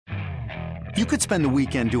You could spend the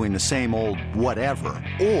weekend doing the same old whatever,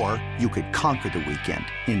 or you could conquer the weekend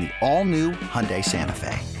in the all-new Hyundai Santa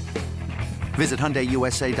Fe. Visit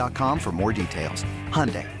HyundaiUSA.com for more details.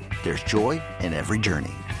 Hyundai, there's joy in every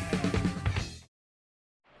journey.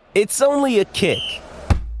 It's only a kick,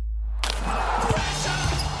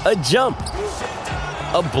 a jump,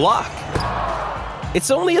 a block.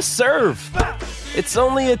 It's only a serve. It's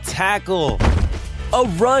only a tackle, a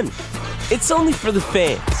run. It's only for the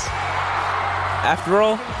fans. After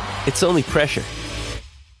all, it's only pressure.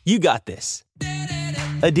 You got this.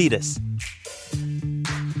 Adidas.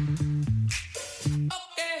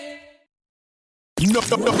 No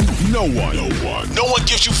one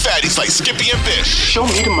gives you fatties like Skippy and Bish. Show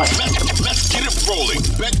me the money. Let's get it rolling.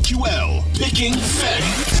 BetQL, picking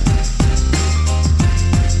fatties.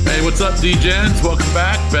 Hey, what's up, D-Gens? Welcome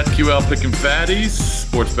back. BetQL, picking fatties,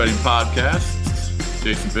 sports betting podcast.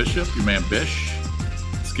 Jason Bishop, your man Bish.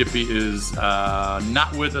 Skippy is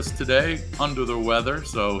not with us today, under the weather,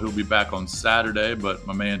 so he'll be back on Saturday. But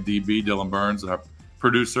my man DB, Dylan Burns, our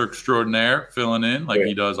producer extraordinaire, filling in like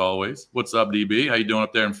he does always. What's up, DB? How you doing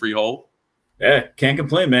up there in Freehold? Yeah, can't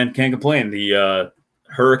complain, man. Can't complain. The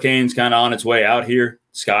hurricane's kind of on its way out here.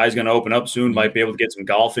 Sky's going to open up soon. Might be able to get some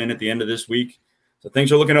golf in at the end of this week. So things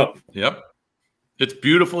are looking up. Yep. It's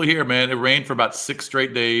beautiful here, man. It rained for about 6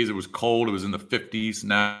 straight days. It was cold. It was in the 50s.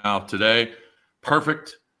 Now today,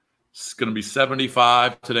 perfect. It's going to be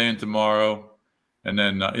 75 today and tomorrow, and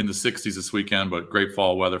then in the 60s this weekend, but great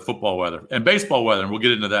fall weather, football weather, and baseball weather, and we'll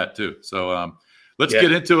get into that too. So let's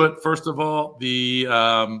get into it. First of all, the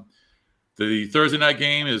Thursday night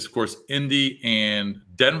game is, of course, Indy and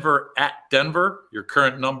Denver at Denver. Your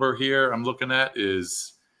current number here I'm looking at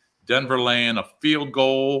is Denver laying a field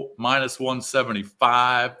goal, minus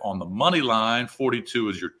 175 on the money line. 42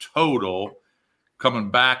 is your total.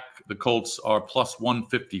 Coming back, the Colts are plus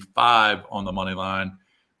 155 on the money line.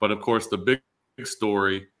 But, of course, the big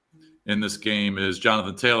story in this game is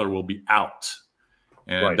Jonathan Taylor will be out.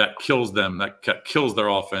 And that kills them. That kills their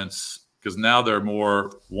offense because now they're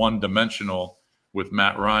more one-dimensional with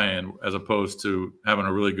Matt Ryan as opposed to having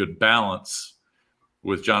a really good balance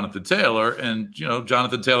with Jonathan Taylor. And, you know,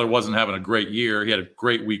 Jonathan Taylor wasn't having a great year. He had a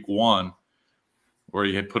great week 1 where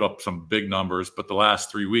he had put up some big numbers, but the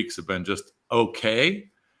last 3 weeks have been just okay.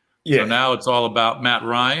 Yeah. So now it's all about Matt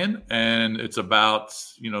Ryan, and it's about,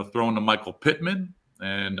 you know, throwing to Michael Pittman,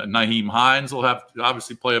 and Nyheim Hines will have to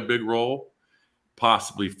obviously play a big role,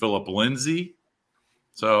 possibly Phillip Lindsay.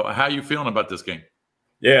 So how are you feeling about this game?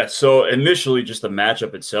 Yeah, so initially just the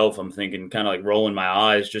matchup itself, I'm thinking kind of like rolling my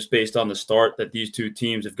eyes just based on the start that these two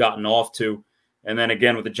teams have gotten off to. And then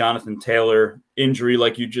again with the Jonathan Taylor injury,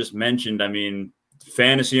 like you just mentioned, I mean,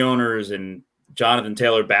 fantasy owners and Jonathan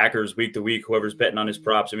Taylor backers week to week, whoever's betting on his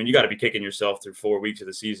props, I mean, you got to be kicking yourself through 4 weeks of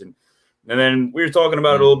the season. And then we were talking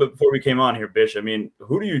about it a little bit before we came on here, Bish. I mean,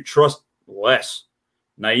 who do you trust less,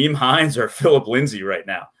 Nyheim Hines or Phillip Lindsay right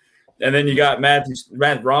now? And then you got Matt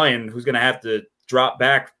Ryan, who's going to have to drop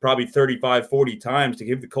back probably 35, 40 times to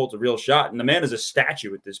give the Colts a real shot. And the man is a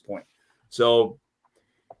statue at this point. So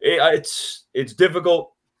it's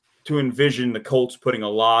difficult to envision the Colts putting a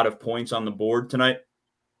lot of points on the board tonight,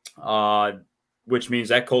 which means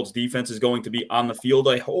that Colts defense is going to be on the field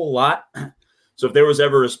a whole lot. So if there was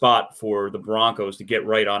ever a spot for the Broncos to get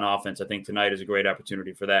right on offense, I think tonight is a great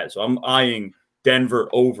opportunity for that. So I'm eyeing Denver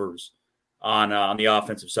overs on the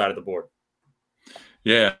offensive side of the board.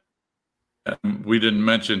 Yeah. We didn't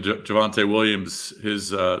mention Javonte Williams,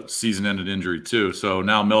 his season-ended injury too. So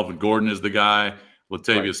now Melvin Gordon is the guy.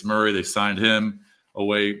 Latavius Murray, they signed him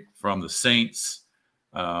away from the Saints.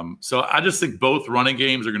 So I just think both running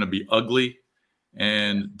games are going to be ugly.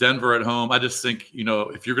 And Denver at home, I just think, you know,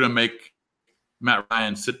 if you're going to make Matt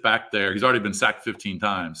Ryan sit back there, he's already been sacked 15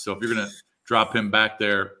 times. So if you're going to drop him back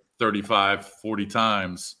there 35, 40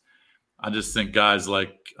 times, I just think guys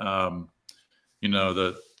like, you know,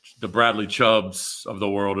 the Bradley Chubbs of the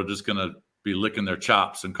world are just going to be licking their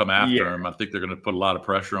chops and come after him. I think they're going to put a lot of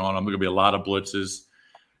pressure on him. There's going to be a lot of blitzes.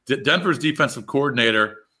 Denver's defensive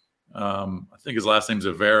coordinator, I think his last name's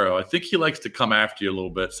Avero. I think he likes to come after you a little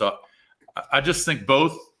bit. So I just think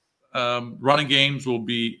both running games will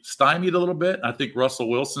be stymied a little bit. I think Russell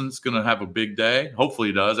Wilson's going to have a big day. Hopefully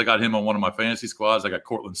he does. I got him on one of my fantasy squads. I got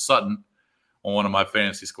Cortland Sutton on one of my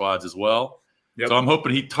fantasy squads as well. Yep. So I'm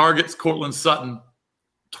hoping he targets Cortland Sutton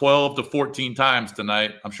 12 to 14 times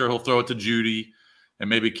tonight. I'm sure he'll throw it to Judy and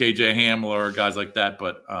maybe KJ Hamler or guys like that.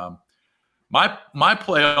 But my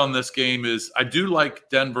play on this game is I do like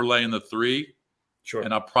Denver laying the 3. Sure.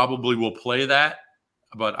 And I probably will play that.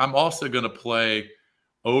 But I'm also going to play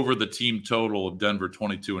over the team total of Denver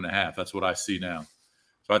 22.5. That's what I see now.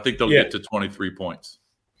 So But I think they'll get to 23 points.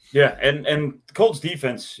 Yeah, and the Colts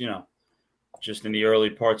defense, just in the early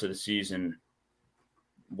parts of the season,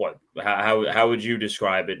 how would you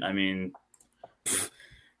describe it? I mean,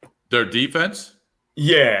 their defense?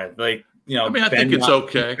 Yeah, I think it's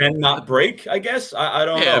okay. Bend not break, I guess. I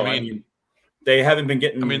don't know. I mean, they haven't been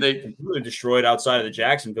getting they completely destroyed outside of the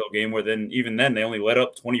Jacksonville game, where even then they only let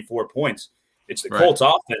up 24 points. It's the Colts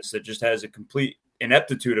offense that just has a complete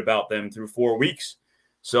ineptitude about them through 4 weeks.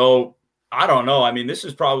 So I don't know. I mean, this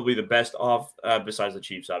is probably the best besides the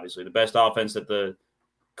Chiefs, obviously, the best offense that the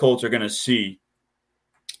Colts are going to see.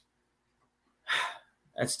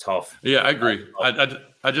 That's tough. Yeah, I agree.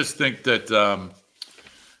 I just think that,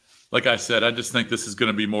 like I said, I just think this is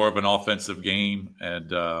going to be more of an offensive game.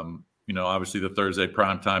 And, obviously the Thursday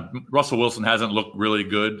primetime. Russell Wilson hasn't looked really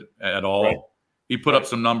good at all. Right. He put up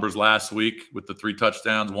some numbers last week with the 3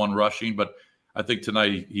 touchdowns, 1 rushing. But I think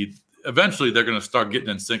tonight eventually they're going to start getting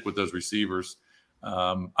in sync with those receivers.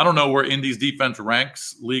 I don't know where Indy's defense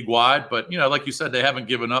ranks league-wide, but, like you said, they haven't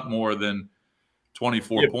given up more than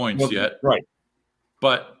 24 points yet. Right.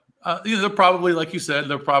 But, they're probably, like you said,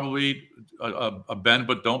 they're probably a bend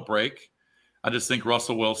but don't break. I just think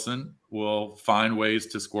Russell Wilson will find ways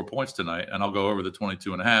to score points tonight, and I'll go over the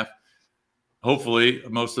 22.5. Hopefully,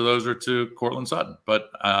 most of those are to Courtland Sutton.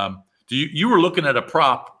 But you were looking at a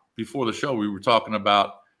prop before the show. We were talking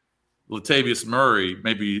about Latavius Murray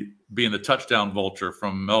maybe being the touchdown vulture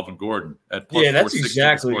from Melvin Gordon at plus 460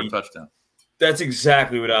 to score a touchdown. That's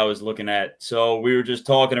exactly what I was looking at. So we were just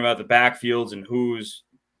talking about the backfields and who's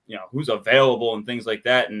available and things like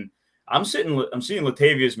that. And I'm seeing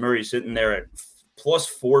Latavius Murray sitting there at plus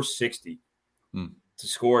 460 to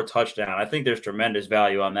score a touchdown. I think there's tremendous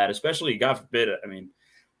value on that, especially, God forbid,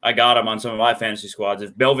 I got him on some of my fantasy squads.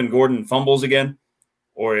 If Melvin Gordon fumbles again,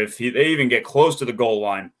 or if they even get close to the goal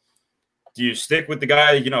line, do you stick with the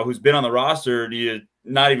guy, who's been on the roster? Or do you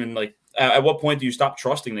not even at what point do you stop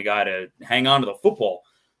trusting the guy to hang on to the football?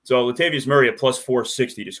 So Latavius Murray at plus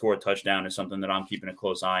 460 to score a touchdown is something that I'm keeping a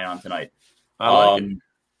close eye on tonight. I like it.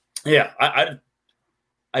 Yeah,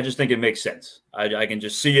 I just think it makes sense. I can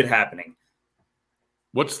just see it happening.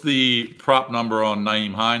 What's the prop number on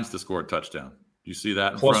Nyheim Hines to score a touchdown? Do you see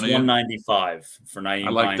that in plus front of you? 195 for Nyheim Hines. I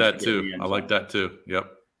like that too. I like that too.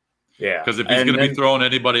 Yep. Yeah. Because if he's going to be throwing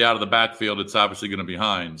anybody out of the backfield, it's obviously going to be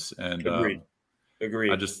Hines. And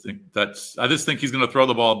Agreed. I just think he's going to throw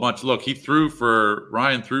the ball a bunch. Look,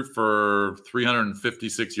 Ryan threw for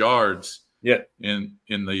 356 yards. Yeah. In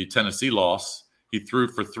the Tennessee loss. He threw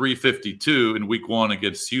for 352 in week 1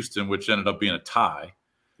 against Houston, which ended up being a tie.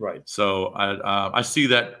 Right. So I see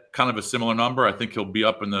that kind of a similar number. I think he'll be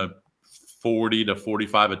up in the 40 to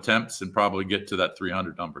 45 attempts and probably get to that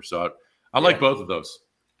 300 number. So I like both of those.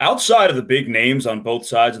 Outside of the big names on both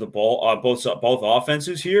sides of the ball, both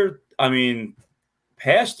offenses here, I mean,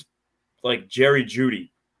 past like Jerry Jeudy,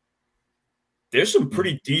 there's some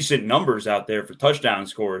pretty decent numbers out there for touchdown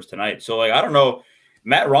scorers tonight. So, I don't know.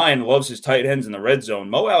 Matt Ryan loves his tight ends in the red zone.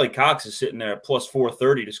 Mo Alley Cox is sitting there at plus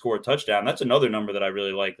 430 to score a touchdown. That's another number that I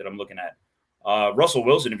really like that I'm looking at. Russell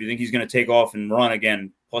Wilson, if you think he's going to take off and run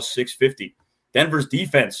again, plus 650. Denver's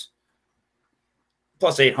defense,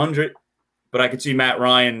 plus 800. But I could see Matt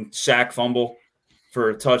Ryan sack fumble for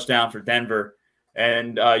a touchdown for Denver.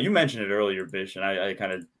 And you mentioned it earlier, Bish, and I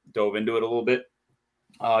kind of dove into it a little bit.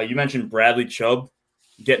 You mentioned Bradley Chubb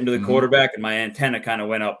getting to the quarterback, and my antenna kind of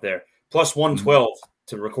went up there. Plus 112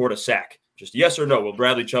 to record a sack. Just yes or no, will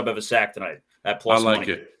Bradley Chubb have a sack tonight? At plus I like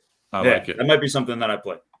money. it. I like it. That might be something that I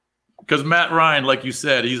play. Because Matt Ryan, like you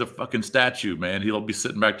said, he's a fucking statue, man. He'll be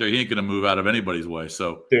sitting back there. He ain't going to move out of anybody's way.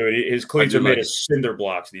 So, dude, his cleats are made of cinder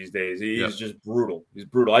blocks these days. He's just brutal. He's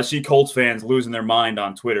brutal. I see Colts fans losing their mind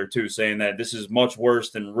on Twitter, too, saying that this is much worse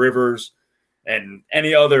than Rivers and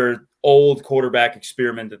any other old quarterback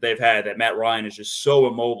experiment that they've had, that Matt Ryan is just so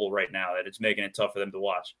immobile right now that it's making it tough for them to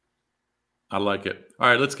watch. I like it. All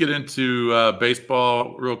right, let's get into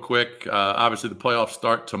baseball real quick. Obviously, the playoffs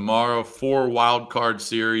start tomorrow. 4 wild card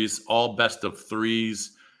series, all best of 3s,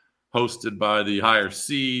 hosted by the higher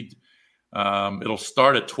seed. It'll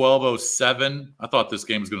start at 12:07. I thought this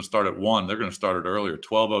game was going to start at 1. They're going to start it earlier.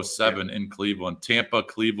 12:07 in Cleveland. Tampa,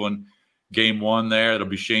 Cleveland, game 1 there. It'll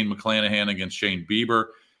be Shane McClanahan against Shane Bieber.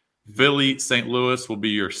 Philly, St. Louis will be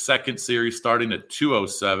your second series starting at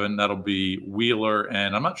 2:07. That'll be Wheeler,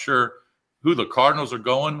 and I'm not sure who the Cardinals are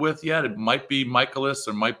going with yet. It might be Michaelis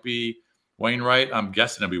or might be Wainwright. I'm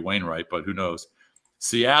guessing it'll be Wainwright, but who knows.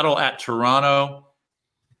 Seattle at Toronto,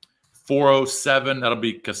 4:07. That'll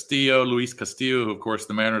be Luis Castillo, who, of course,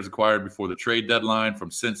 the Mariners acquired before the trade deadline from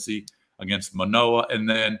Cincy against Manoah. And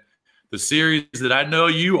then the series that I know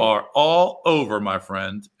you are all over, my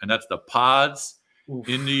friend, and that's the Pods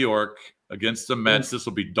in New York against the Mets. This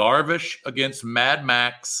will be Darvish against Mad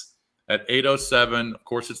Max at 8:07. Of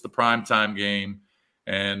course, it's the primetime game,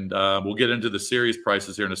 and we'll get into the series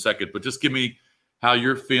prices here in a second. But just give me how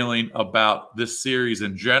you're feeling about this series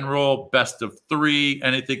in general. Best of three.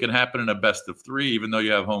 Anything can happen in a best of three, even though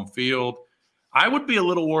you have home field. I would be a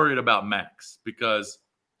little worried about Max because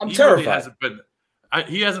I'm terrified.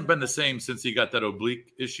 He hasn't been the same since he got that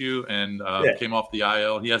oblique issue and came off the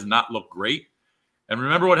IL. He has not looked great. And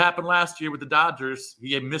remember what happened last year with the Dodgers?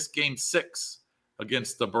 He had missed Game 6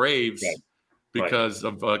 against the Braves because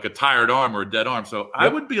of like a tired arm or a dead arm. So I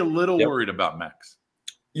would be a little worried about Max.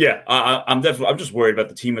 Yeah, I'm just worried about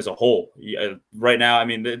the team as a whole. Right now, I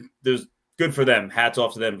mean, there's good for them. Hats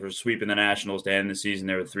off to them for sweeping the Nationals to end the season.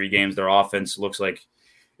 There were 3 games. Their offense looks like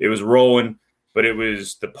it was rolling, but it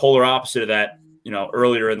was the polar opposite of that,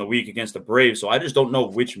 earlier in the week against the Braves. So I just don't know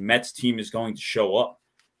which Mets team is going to show up.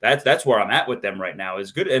 That's where I'm at with them right now.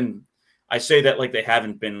 Is good, and I say that like they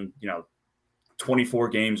haven't been, 24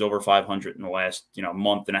 games over 500 in the last,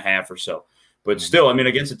 month and a half or so. But still, I mean,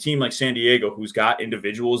 against a team like San Diego, who's got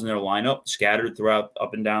individuals in their lineup scattered throughout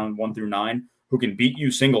up and down 1 through 9, who can beat you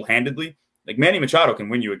single-handedly. Like Manny Machado can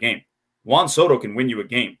win you a game. Juan Soto can win you a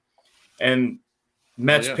game. And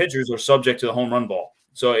Mets pitchers are subject to the home run ball.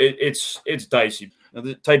 So it's dicey.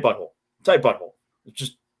 Tight butthole. It's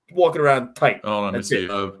just walking around tight. Oh, let me see.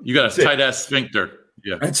 You got a tight-ass sphincter.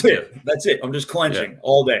 Yeah. That's it. I'm just clenching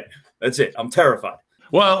all day. That's it. I'm terrified.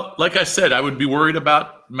 Well, like I said, I would be worried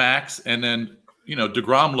about Max. And then,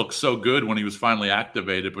 DeGrom looked so good when he was finally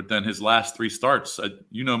activated. But then his last 3 starts,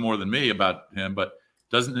 you know more than me about him. But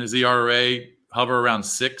doesn't his ERA hover around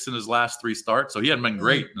 6 in his last 3 starts? So he hadn't been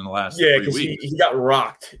great in the last 3 weeks. Yeah, because he got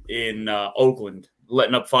rocked in Oakland,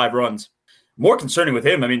 letting up 5 runs. More concerning with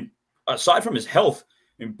him, I mean, aside from his health,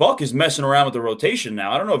 Buck is messing around with the rotation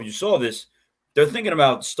now. I don't know if you saw this. They're thinking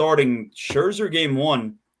about starting Scherzer game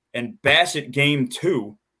 1 and Bassett game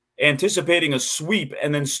 2, anticipating a sweep,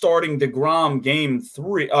 and then starting DeGrom game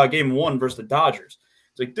 1 versus the Dodgers.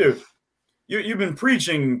 It's like, dude, you've been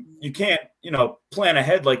preaching you can't, plan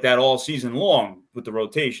ahead like that all season long with the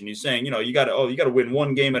rotation. He's saying, you got to win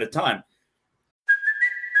 1 game at a time.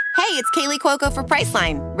 Hey, it's Kaylee Cuoco for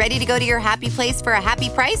Priceline. Ready to go to your happy place for a happy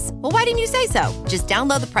price? Well, why didn't you say so? Just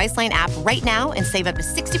download the Priceline app right now and save up to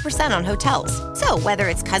 60% on hotels. So whether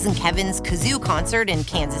it's Cousin Kevin's Kazoo Concert in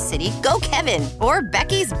Kansas City, go Kevin, or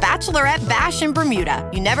Becky's Bachelorette Bash in Bermuda,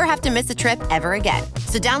 you never have to miss a trip ever again.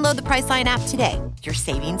 So download the Priceline app today. Your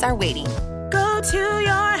savings are waiting. Go to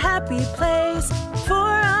your happy place for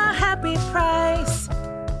a happy price.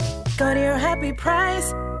 Go to your happy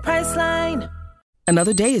price, Priceline.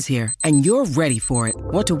 Another day is here, and you're ready for it.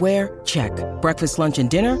 What to wear? Check. Breakfast, lunch, and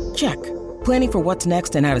dinner? Check. Planning for what's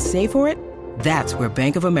next and how to save for it? That's where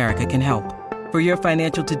Bank of America can help. For your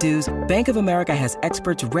financial to-dos, Bank of America has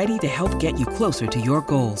experts ready to help get you closer to your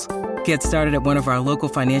goals. Get started at one of our local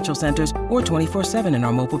financial centers or 24/7 in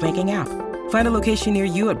our mobile banking app. Find a location near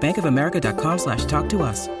you at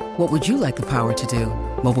bankofamerica.com/talktous. What would you like the power to do?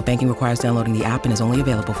 Mobile banking requires downloading the app and is only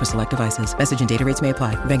available for select devices. Message and data rates may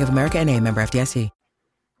apply. Bank of America NA, member FDIC.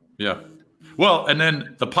 Yeah. Well, and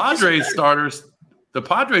then the Padres starters,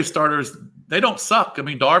 they don't suck. I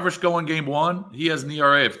mean, Darvish going game 1. He has an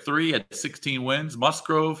ERA of 3 at 16 wins.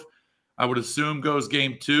 Musgrove, I would assume, goes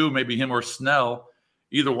game 2, maybe him or Snell.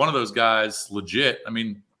 Either one of those guys, legit. I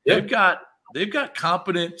mean, they've got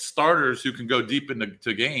competent starters who can go deep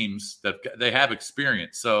into games that they have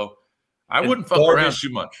experience. So I wouldn't fuck around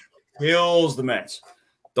too much. Kills the Mets.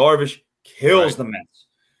 Darvish kills the Mets.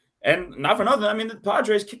 And not for nothing, I mean, the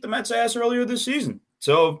Padres kicked the Mets' ass earlier this season.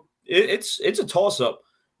 So it's a toss-up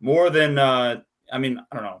more than I don't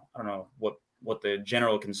know what the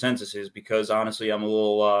general consensus is, because honestly, I'm a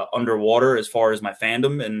little underwater as far as my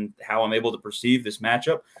fandom and how I'm able to perceive this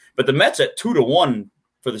matchup. But the Mets at 2-1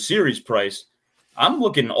 for the series price, I'm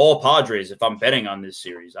looking all Padres if I'm betting on this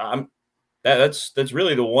series. That's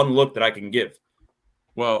really the one look that I can give.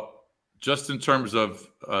 Well, just in terms of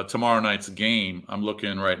tomorrow night's game, I'm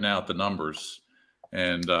looking right now at the numbers.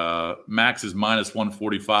 And Max is minus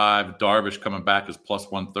 145. Darvish coming back is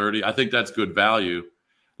plus 130. I think that's good value.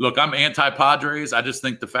 Look, I'm anti-Padres. I just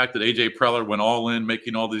think the fact that A.J. Preller went all in,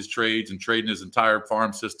 making all these trades and trading his entire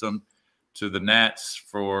farm system to the Nats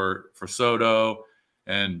for Soto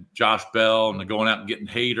and Josh Bell, and they're going out and getting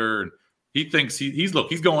Hader. And he thinks he's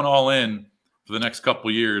going all in for the next couple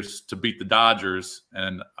of years to beat the Dodgers.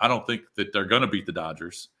 And I don't think that they're going to beat the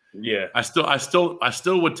Dodgers. Yeah. I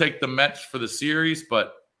still would take the Mets for the series,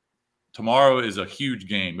 but tomorrow is a huge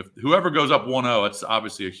game. If whoever goes up 1-0, it's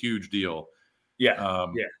obviously a huge deal. Yeah.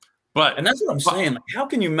 But that's what I'm saying. Like, how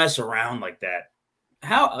can you mess around like that?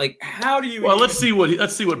 How do you? Well, let's see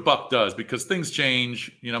what Buck does, because things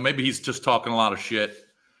change. Maybe he's just talking a lot of shit,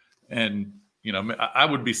 and I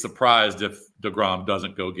would be surprised if DeGrom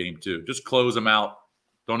doesn't go game 2. Just close him out.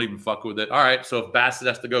 Don't even fuck with it. All right. So if Bassett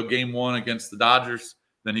has to go game 1 against the Dodgers,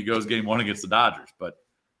 then he goes game 1 against the Dodgers. But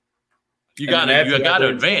you got to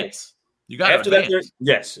advance. You got to advance. That,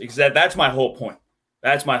 yes, exactly. That's my whole point.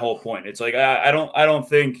 It's like I don't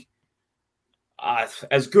think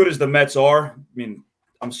as good as the Mets are. I mean,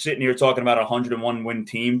 I'm sitting here talking about a 101 win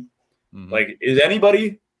team. Mm-hmm. Like, is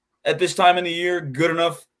anybody at this time in the year good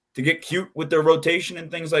enough to get cute with their rotation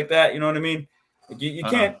and things like that? You know what I mean? Like, you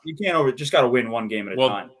can't just got to win one game at a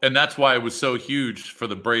time. And that's why it was so huge for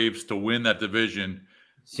the Braves to win that division.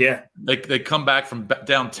 Yeah. They come back from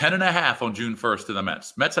down 10.5 on June 1st to the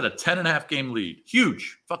Mets. Mets had a 10.5 game lead.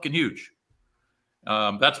 Huge, fucking huge.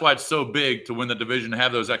 That's why it's so big to win the division,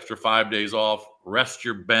 have those extra 5 days off, rest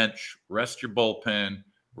your bench, rest your bullpen,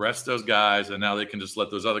 rest those guys, and now they can just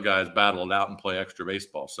let those other guys battle it out and play extra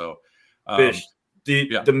baseball. So,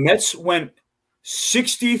 the Mets went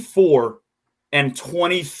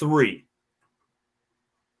 64-23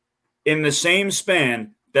 in the same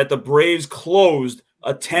span that the Braves closed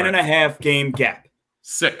a 10.5 game gap.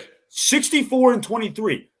 Sick.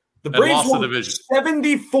 64-23. The Braves won the division.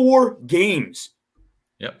 74 games.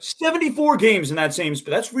 Yep. 74 games in that same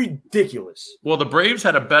span. That's ridiculous. Well, the Braves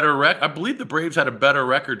had a better record. I believe the Braves had a better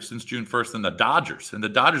record since June 1st than the Dodgers. And the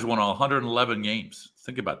Dodgers won 111 games.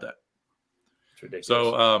 Think about that. It's ridiculous.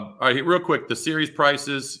 So, all right, real quick, the series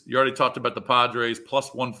prices. You already talked about the Padres,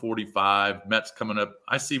 plus 145. Mets coming up.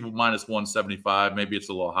 I see minus 175. Maybe it's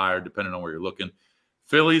a little higher, depending on where you're looking.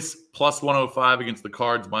 Phillies, plus 105 against the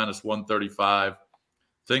Cards, minus 135.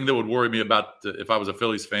 Thing that would worry me about if I was a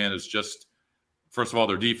Phillies fan is just, first of all,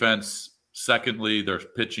 their defense. Secondly, their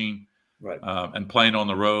pitching, right, and playing on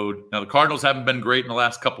the road. Now, the Cardinals haven't been great in the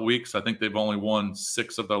last couple of weeks. I think they've only won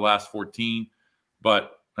 6 of their last 14,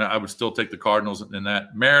 but I would still take the Cardinals in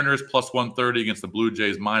that. Mariners plus 130 against the Blue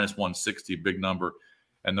Jays, minus 160, big number.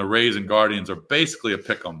 And the Rays and Guardians are basically a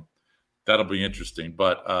pick 'em. That'll be interesting.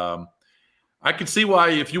 But I can see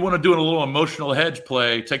why, if you want to do a little emotional hedge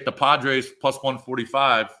play, take the Padres plus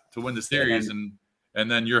 145 to win the series, and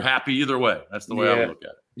then you're happy either way. That's the way I would look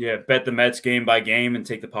at it. Yeah, bet the Mets game by game and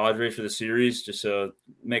take the Padres for the series, just to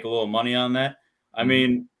make a little money on that. I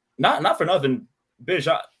mean, not for nothing, Bish.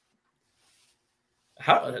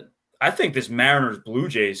 I think this Mariners Blue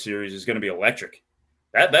Jays series is going to be electric.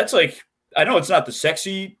 That's like, I know it's not the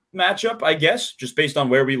sexy matchup, I guess, just based on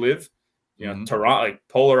where we live. You know, Toronto, like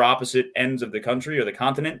polar opposite ends of the country or the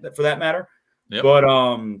continent, for that matter. Yep. But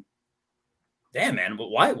damn, man, but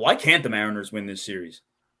why can't the Mariners win this series?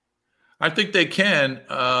 I think they can.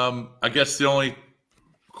 I guess the only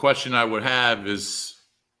question I would have is,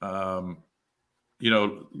 Luis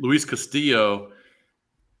Castillo,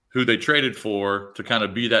 who they traded for to kind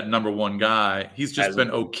of be that number one guy. He's just been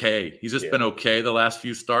okay. He's just been okay the last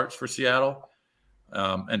few starts for Seattle.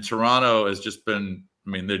 And Toronto has just been,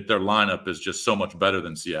 their lineup is just so much better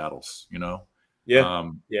than Seattle's,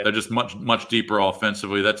 They're just much deeper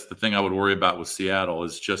offensively. That's the thing I would worry about with Seattle,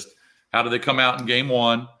 is just how do they come out in game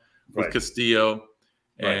 1 with Castillo,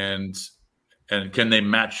 and can they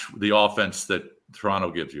match the offense that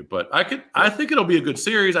Toronto gives you? But I think it'll be a good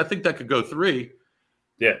series. I think that could go 3.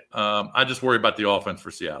 Yeah. I just worry about the offense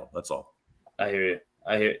for Seattle. That's all. I hear you.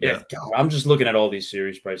 Yeah. God, I'm just looking at all these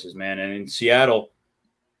series prices, man. And in Seattle,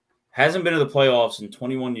 hasn't been to the playoffs in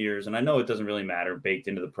 21 years. And I know it doesn't really matter, baked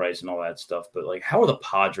into the price and all that stuff. But, like, how do the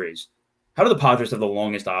Padres have the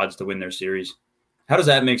longest odds to win their series? How does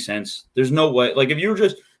that make sense? There's no way. Like, if you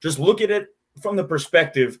just look at it from the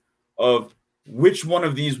perspective of which one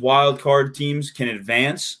of these wild card teams can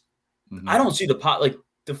advance, I don't see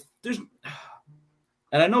there's –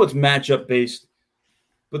 and I know it's matchup based,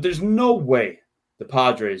 but there's no way the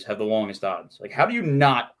Padres have the longest odds. Like, how do you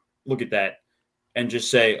not look at that and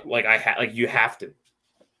just say, you have to?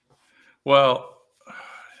 Well,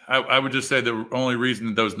 I would just say the only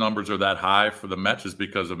reason those numbers are that high for the Mets is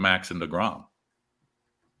because of Max and DeGrom.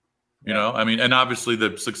 And obviously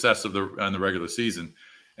the success in the regular season,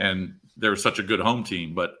 and they're such a good home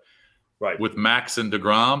team. But with Max and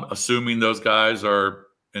DeGrom, assuming those guys are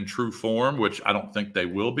in true form, which I don't think they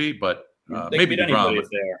will be, but maybe DeGrom. If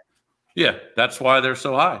they are. Yeah, that's why they're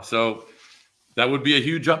so high. So that would be a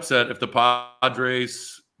huge upset if the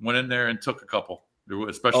Padres went in there and took a couple,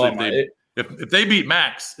 especially if they beat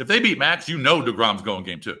Max. If they beat Max, DeGrom's going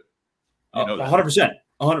game 2. 100%.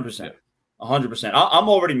 100%. 100%. I'm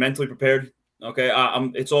already mentally prepared. Okay,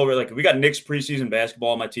 it's already like we got Knicks preseason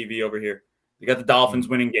basketball on my TV over here. You got the Dolphins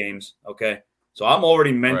winning games. Okay, so I'm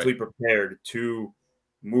already mentally prepared to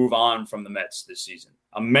move on from the Mets this season.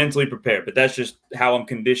 I'm mentally prepared, but that's just how I'm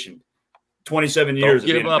conditioned. 27 years.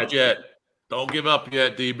 Don't give up yet. Don't give up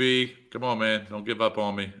yet, DB. Come on, man. Don't give up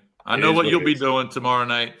on me. I know what you'll be doing tomorrow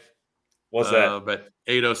night. What's that? At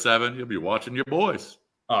 8:07, you'll be watching your boys.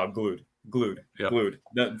 Oh, glued. Yep. Glued.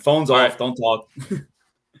 The phone's off. Right. Don't talk.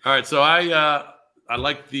 All right, so I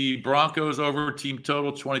like the Broncos over team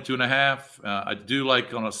total 22.5. I do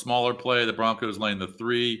like on a smaller play the Broncos laying the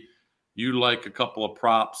 3. You like a couple of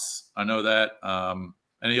props. I know that.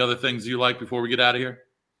 Any other things you like before we get out of here?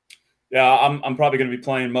 Yeah, I'm probably going to be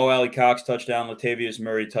playing Mo Alley Cox touchdown, Latavius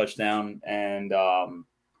Murray touchdown, and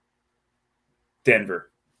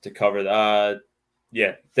Denver to cover.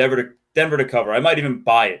 Denver to cover. I might even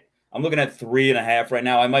buy it. I'm looking at 3.5 right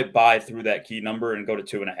now. I might buy through that key number and go to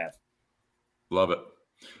 2.5. Love it.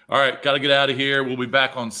 All right, got to get out of here. We'll be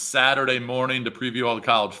back on Saturday morning to preview all the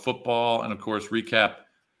college football and, of course, recap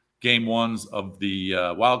game ones of the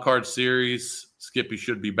wild card series. Skippy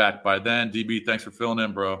should be back by then. DB, thanks for filling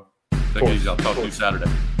in, bro. Take it easy. I'll talk to you Saturday.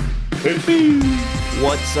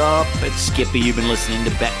 What's up? It's Skippy. You've been listening to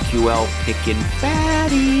BetQL Pickin'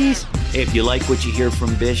 Fatties. If you like what you hear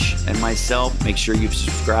from Bish and myself, make sure you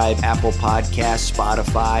subscribe. Apple Podcasts,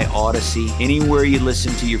 Spotify, Odyssey, anywhere you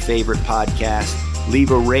listen to your favorite podcast.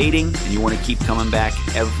 Leave a rating, and you want to keep coming back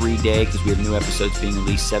every day because we have new episodes being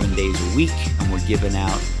released 7 days a week, and we're giving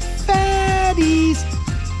out fatties.